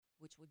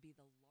which would be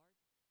the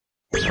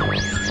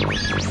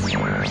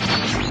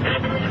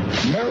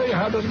Mary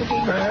had a little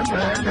lamb.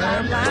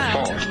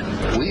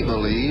 We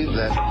believe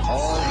that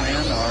all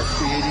men are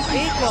created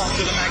equal.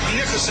 To the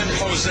magnificent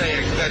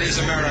mosaic that is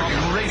America.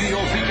 From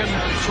radio beacon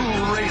to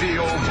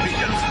radio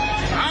beacon.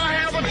 I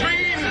have a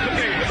dream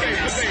today.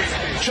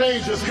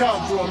 Change has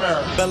come to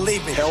America.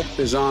 Believe it. Help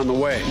is on the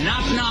way.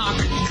 Knock, knock.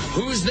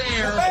 Who's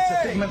there? It's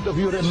a figment of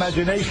your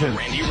imagination.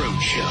 Randi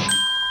Rhodes Show.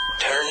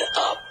 Turn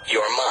up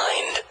your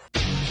mind.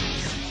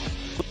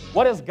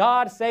 What does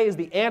God say is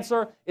the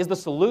answer, is the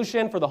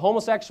solution for the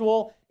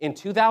homosexual in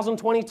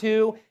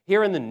 2022,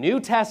 here in the New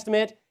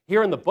Testament,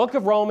 here in the book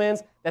of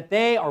Romans, that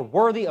they are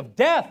worthy of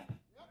death?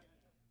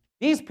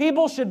 These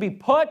people should be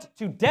put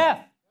to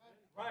death.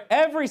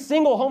 Every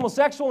single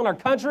homosexual in our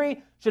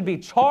country should be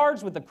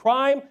charged with the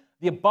crime,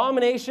 the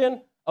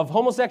abomination of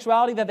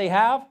homosexuality that they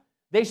have.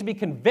 They should be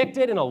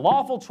convicted in a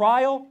lawful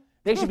trial.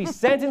 They should be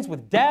sentenced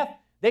with death.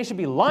 They should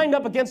be lined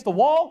up against the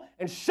wall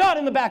and shot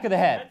in the back of the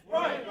head.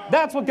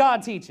 That's what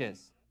God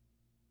teaches.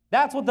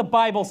 That's what the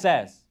Bible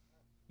says.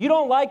 You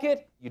don't like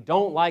it, you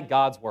don't like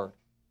God's word,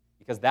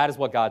 because that is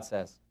what God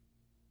says.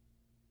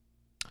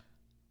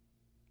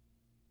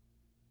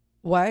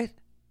 What?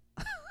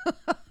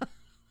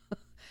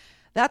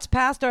 That's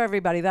pastor,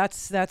 everybody.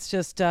 That's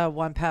just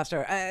one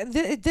pastor.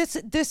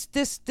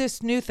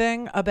 This new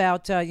thing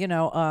about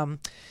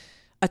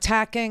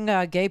attacking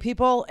gay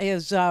people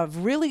is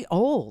really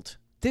old.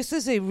 This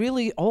is a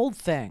really old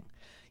thing.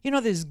 You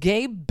know, this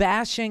gay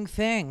bashing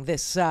thing,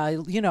 this,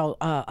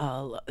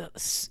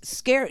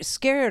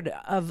 scared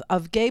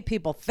of gay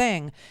people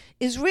thing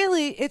is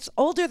really, it's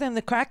older than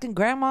the crack in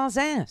grandma's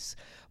ass.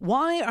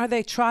 Why are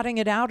they trotting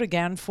it out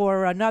again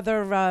for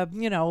another,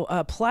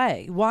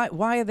 play?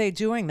 Why are they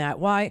doing that?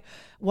 Why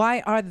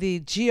are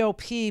the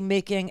GOP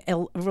making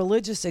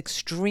religious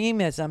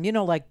extremism,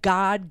 like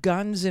God,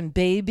 guns, and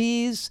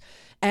babies,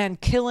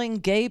 and killing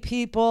gay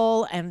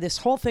people, and this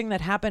whole thing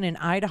that happened in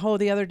Idaho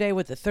the other day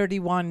with the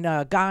 31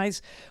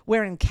 guys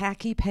wearing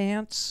khaki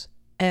pants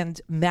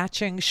and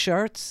matching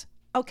shirts?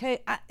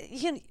 Okay,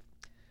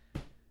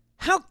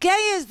 how gay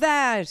is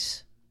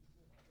that?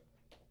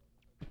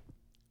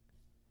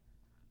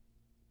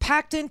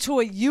 Packed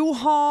into a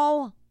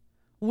U-Haul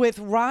with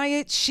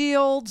riot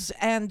shields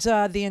and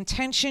the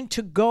intention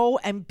to go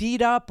and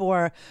beat up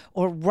or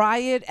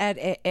riot at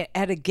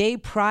a gay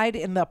pride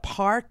in the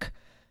park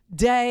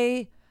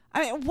day.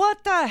 I mean,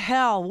 what the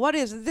hell? What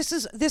is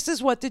this? This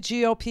is what the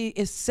GOP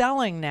is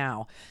selling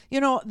now.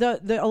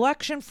 The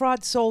election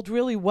fraud sold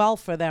really well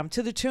for them,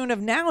 to the tune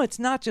of, now it's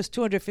not just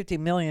 $250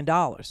 million.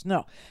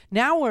 No,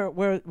 now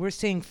we're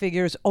seeing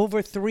figures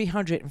over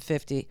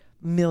 $350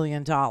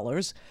 million.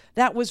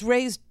 That was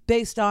raised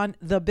based on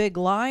the big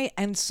lie,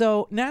 and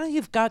so now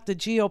you've got the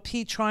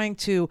GOP trying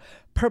to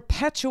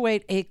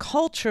perpetuate a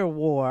culture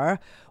war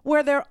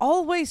where they're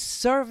always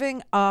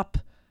serving up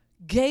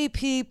gay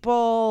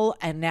people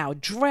and now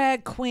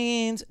drag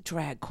queens.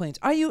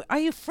 Are you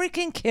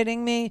freaking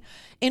kidding me?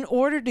 In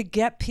order to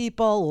get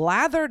people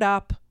lathered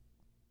up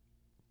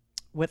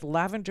with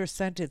lavender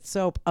scented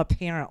soap,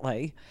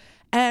 apparently,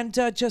 and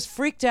just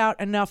freaked out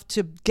enough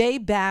to gay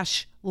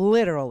bash,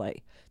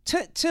 literally,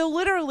 to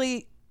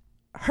literally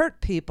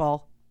hurt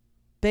people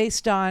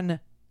based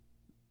on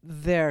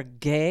their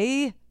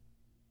gay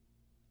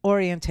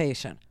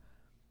orientation.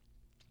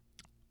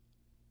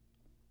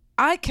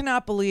 I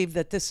cannot believe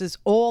that this is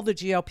all the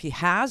GOP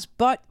has,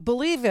 but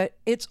believe it,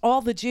 it's all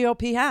the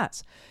GOP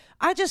has.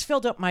 I just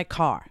filled up my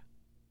car.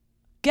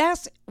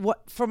 Gas,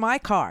 for my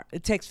car,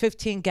 it takes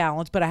 15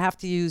 gallons, but I have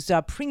to use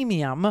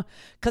premium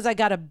because I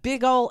got a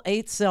big old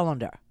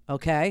 8-cylinder,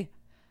 okay?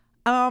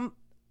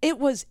 It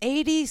was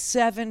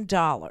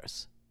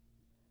 $87.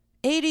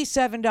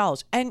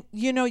 $87. And,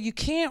 you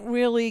can't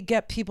really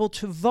get people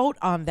to vote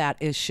on that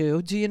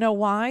issue. Do you know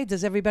why?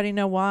 Does everybody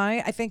know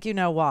why? I think you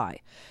know why.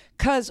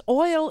 Because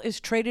oil is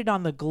traded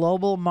on the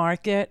global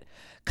market,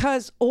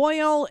 because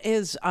oil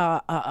is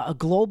a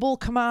global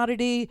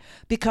commodity,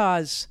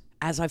 because,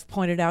 as I've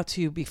pointed out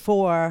to you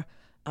before,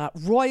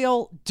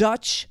 Royal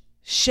Dutch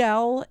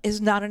Shell is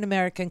not an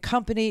American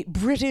company.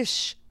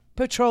 British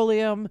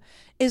Petroleum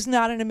is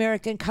not an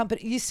American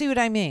company. You see what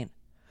I mean?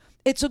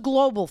 It's a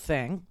global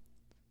thing.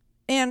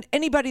 And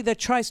anybody that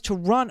tries to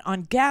run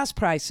on gas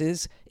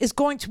prices is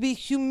going to be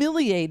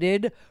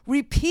humiliated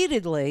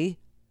repeatedly,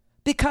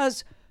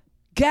 because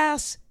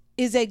gas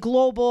is a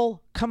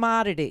global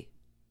commodity.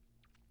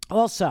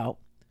 Also,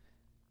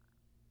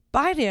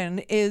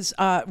 Biden is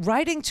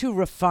writing to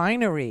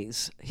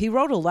refineries. He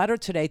wrote a letter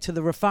today to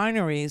the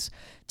refineries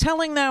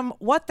telling them,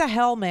 what the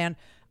hell, man?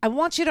 I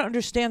want you to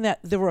understand that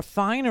the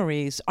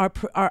refineries are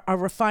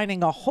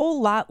refining a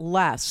whole lot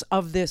less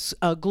of this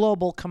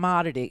global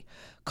commodity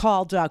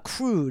called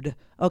crude,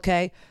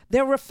 okay?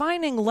 They're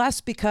refining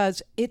less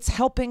because it's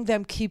helping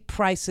them keep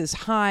prices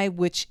high,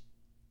 which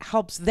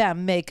helps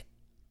them make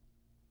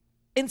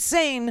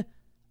insane,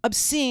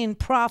 obscene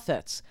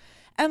profits.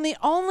 And the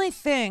only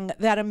thing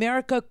that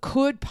America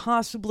could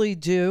possibly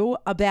do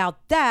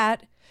about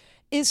that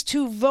is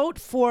to vote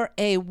for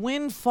a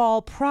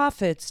windfall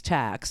profits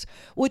tax,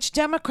 which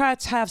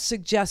Democrats have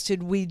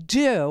suggested we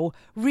do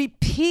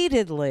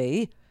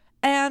repeatedly.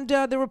 And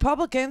the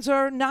Republicans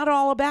are not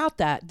all about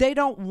that. They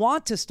don't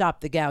want to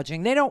stop the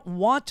gouging. They don't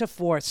want to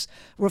force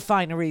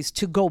refineries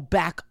to go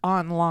back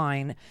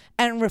online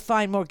and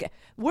refine more.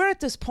 We're at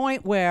this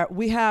point where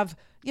we have,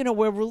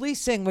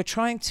 we're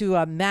trying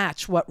to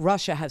match what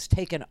Russia has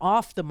taken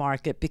off the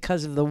market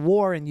because of the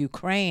war in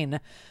Ukraine.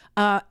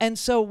 And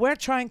so we're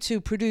trying to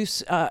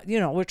produce,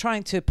 we're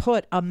trying to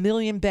put 1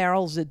 million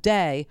barrels a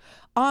day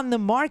on the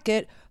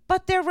market,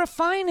 but they're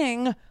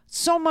refining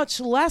so much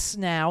less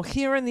now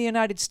here in the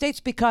United States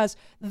because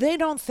they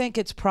don't think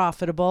it's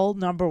profitable,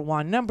 number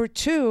one. Number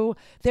two,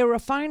 their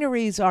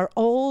refineries are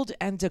old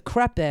and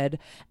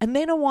decrepit, and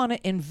they don't want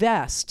to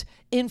invest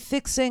in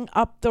fixing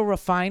up the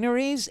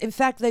refineries. In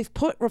fact, they've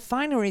put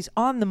refineries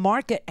on the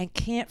market and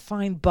can't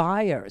find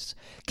buyers.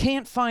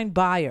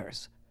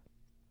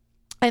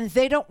 And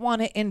they don't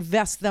want to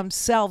invest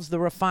themselves, the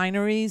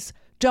refineries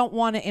don't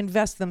want to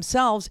invest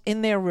themselves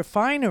in their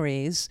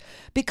refineries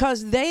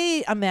because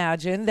they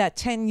imagine that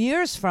 10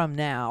 years from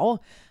now,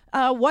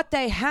 what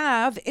they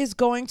have is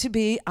going to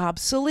be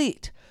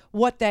obsolete.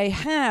 What they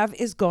have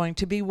is going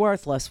to be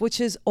worthless, which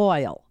is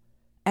oil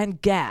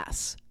and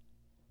gas.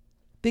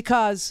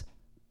 Because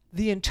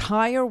the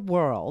entire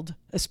world,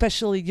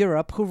 especially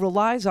Europe, who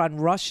relies on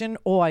Russian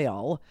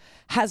oil,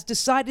 has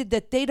decided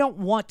that they don't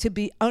want to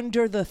be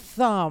under the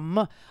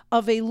thumb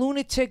of a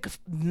lunatic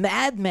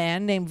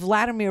madman named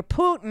Vladimir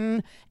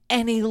Putin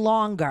any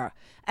longer.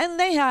 And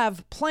they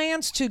have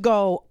plans to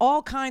go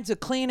all kinds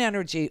of clean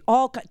energy,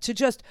 to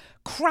just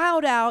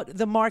crowd out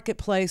the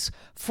marketplace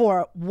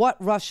for what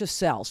Russia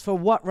sells, for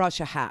what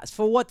Russia has,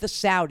 for what the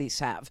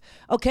Saudis have,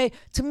 okay?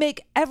 To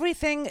make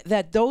everything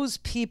that those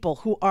people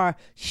who are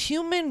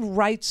human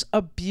rights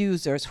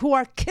abusers, who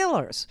are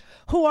killers,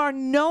 who are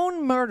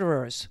known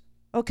murderers,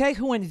 okay,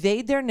 who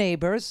invade their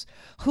neighbors,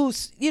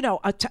 who's,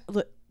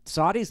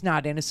 Saudi's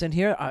not innocent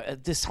here.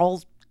 This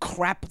whole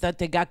crap that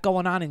they got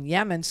going on in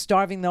Yemen,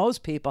 starving those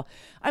people.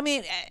 I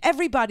mean,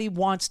 everybody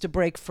wants to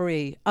break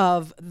free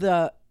of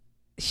the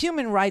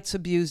human rights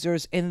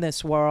abusers in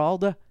this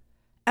world.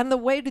 And the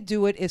way to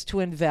do it is to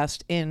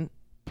invest in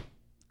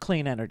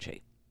clean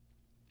energy.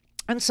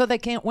 And so they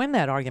can't win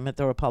that argument,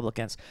 the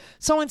Republicans.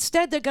 So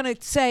instead, they're going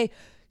to say,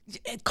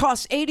 it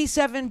costs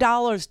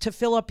 $87 to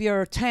fill up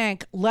your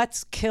tank.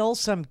 Let's kill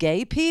some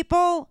gay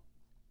people.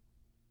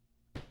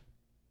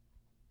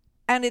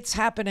 And it's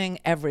happening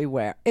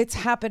everywhere. It's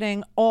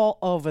happening all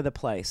over the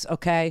place,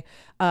 okay?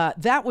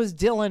 That was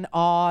Dylan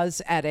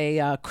Oz at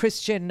a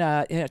Christian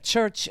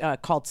church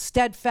called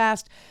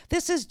Steadfast.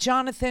 This is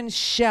Jonathan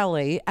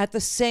Shelley at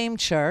the same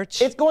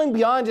church. It's going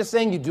beyond just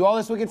saying you do all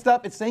this wicked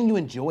stuff. It's saying you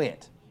enjoy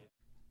it.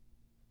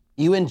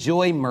 You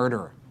enjoy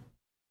murder.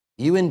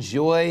 You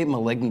enjoy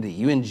malignity.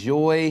 You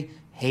enjoy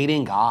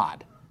hating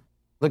God.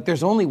 Look,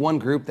 there's only one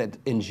group that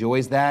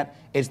enjoys that.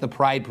 It's the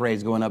pride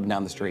parades going up and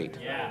down the street.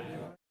 Yeah.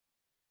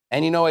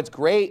 And it's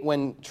great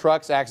when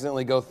trucks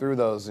accidentally go through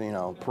those,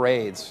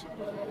 parades.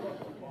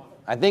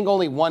 I think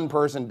only one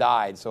person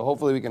died, so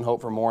hopefully we can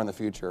hope for more in the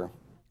future.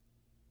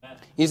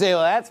 You say,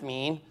 well, that's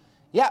mean.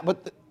 Yeah,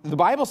 but the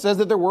Bible says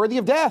that they're worthy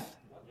of death.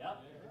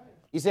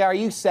 You say, are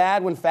you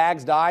sad when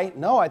fags die?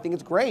 No, I think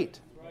it's great.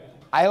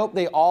 I hope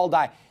they all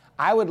die.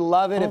 I would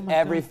love it if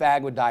every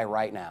fag would die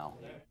right now.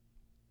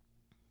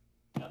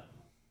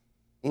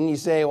 And you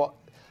say, well,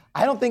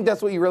 I don't think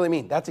that's what you really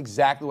mean. That's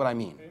exactly what I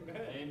mean.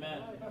 Amen.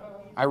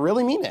 I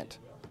really mean it.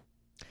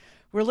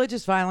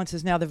 Religious violence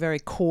is now the very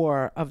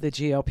core of the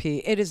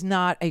GOP. It is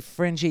not a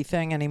fringy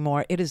thing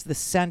anymore. It is the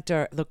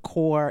center, the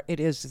core. It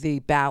is the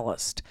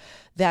ballast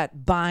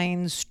that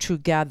binds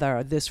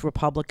together this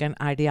Republican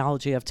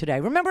ideology of today.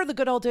 Remember the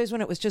good old days when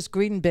it was just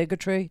greed and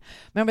bigotry?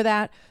 Remember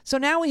that? So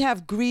now we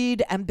have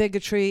greed and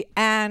bigotry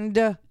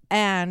and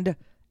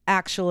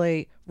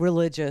actually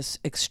religious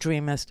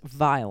extremist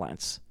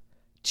violence.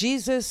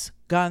 Jesus,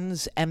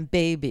 guns, and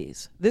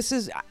babies. This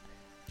is...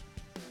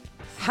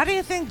 How do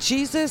you think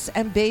Jesus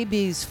and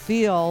babies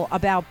feel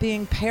about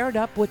being paired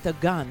up with the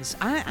guns?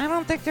 I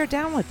don't think they're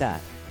down with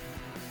that.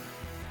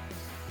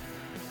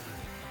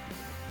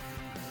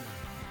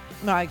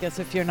 No, I guess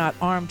if you're not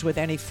armed with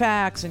any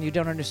facts and you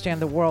don't understand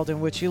the world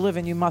in which you live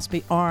in, you must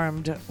be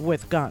armed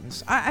with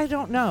guns. I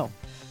don't know.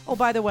 Oh,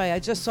 by the way, I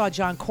just saw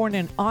John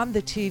Cornyn on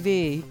the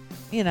TV,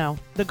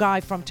 the guy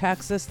from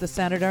Texas, the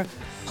senator,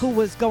 who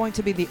was going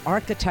to be the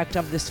architect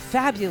of this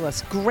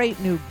fabulous, great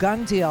new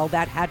gun deal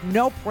that had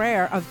no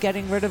prayer of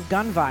getting rid of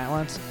gun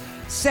violence,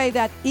 say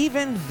that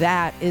even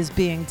that is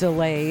being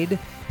delayed.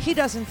 He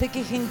doesn't think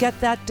he can get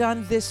that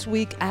done this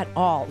week at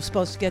all. It was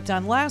supposed to get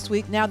done last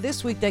week. Now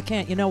this week they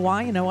can't. You know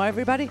why? You know why,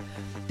 everybody?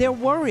 They're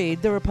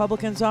worried, the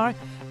Republicans are,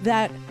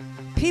 that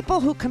people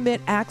who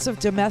commit acts of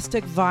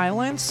domestic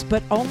violence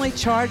but only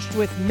charged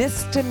with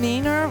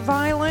misdemeanor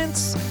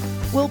violence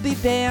will be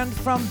banned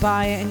from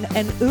buying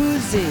an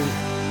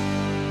Uzi.